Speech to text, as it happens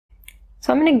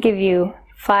So I'm going to give you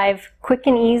 5 quick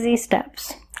and easy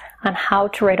steps on how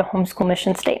to write a homeschool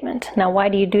mission statement. Now, why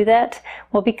do you do that?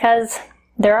 Well, because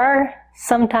there are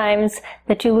some times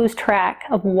that you lose track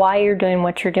of why you're doing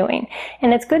what you're doing.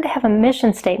 And it's good to have a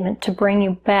mission statement to bring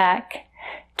you back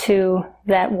to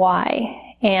that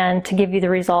why and to give you the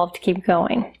resolve to keep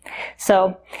going.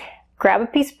 So grab a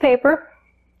piece of paper.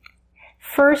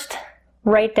 First,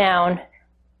 write down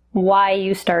why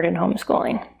you started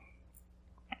homeschooling.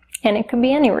 And it could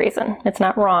be any reason. It's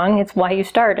not wrong. It's why you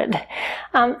started.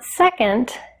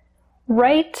 Second,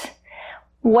 write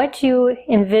what you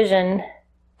envision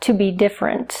to be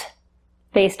different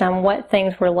based on what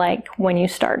things were like when you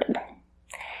started.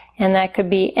 And that could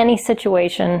be any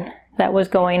situation that was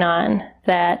going on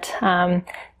that,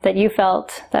 that you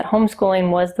felt that homeschooling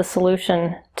was the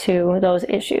solution to those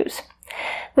issues.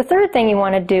 The third thing you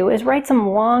want to do is write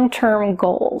some long-term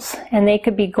goals, and they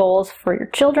could be goals for your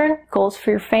children, goals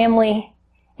for your family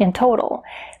in total.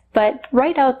 But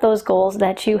write out those goals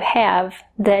that you have,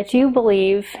 that you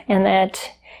believe, and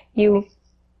that you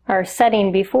are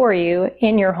setting before you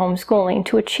in your homeschooling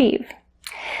to achieve.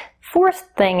 Fourth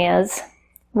thing is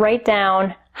write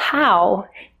down how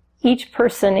each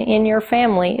person in your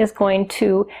family is going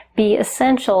to be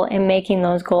essential in making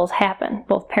those goals happen,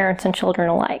 both parents and children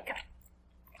alike.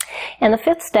 And the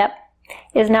fifth step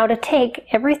is now to take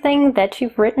everything that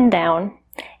you've written down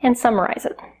and summarize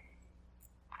it.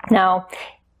 Now,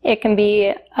 it can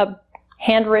be a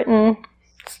handwritten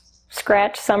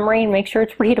scratch summary and make sure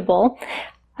it's readable,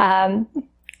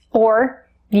 or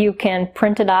you can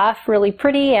print it off really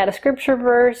pretty, add a scripture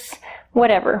verse,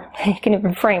 whatever. You can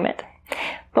even frame it.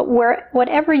 But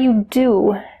whatever you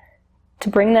do to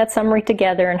bring that summary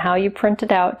together and how you print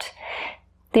it out,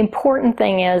 the important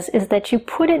thing is that you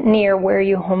put it near where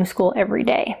you homeschool every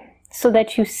day so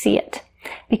that you see it.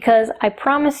 Because I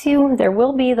promise you there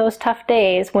will be those tough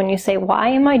days when you say, why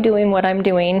am I doing what I'm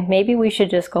doing? Maybe we should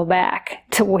just go back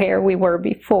to where we were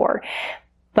before.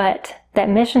 But that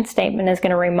mission statement is going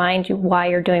to remind you why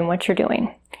you're doing what you're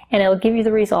doing. And it'll give you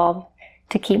the resolve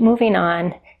to keep moving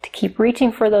on, to keep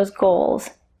reaching for those goals,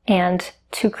 and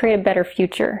to create a better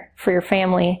future for your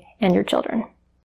family and your children.